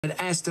At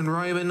Aston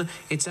Roman,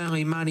 It's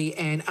Only Money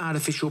and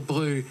Artificial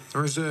Blue, the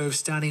reserve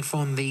starting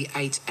from the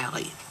 8th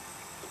alley.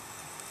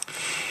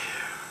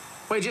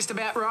 We're just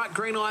about right.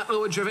 Green light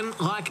lure driven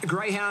like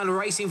Greyhound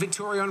Racing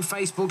Victoria on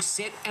Facebook.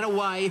 Set and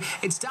away.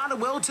 It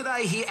started well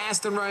today here,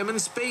 Aston Roman.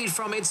 Speed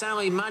from It's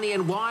Only Money,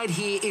 and wide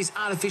here is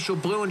Artificial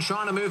Blue and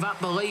trying to move up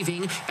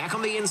Believing. Back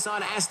on the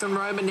inside, Aston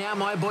Roman. Now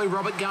My Boy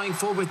Robert going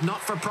forward with Not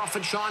For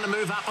Profit trying to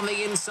move up on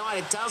the inside.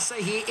 It does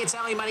say here It's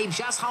Only Money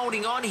just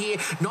holding on here.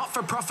 Not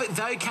For Profit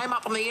though came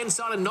up on the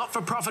inside, and Not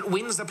For Profit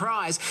wins the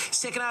prize.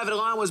 Second over the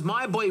line was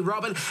My Boy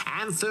Robert,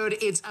 and third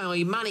It's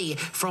Only Money.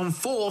 From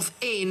fourth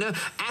in,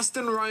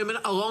 Aston Roman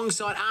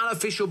alongside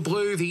Artificial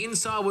Blue. The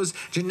inside was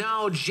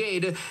Janelle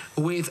Jed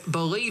with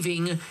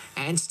Believing,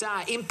 and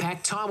Star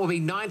Impact time will be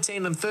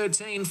 19 and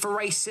 13 for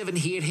race 7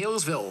 here at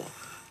Hillsville.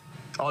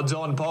 Odds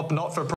on, Pop, Not For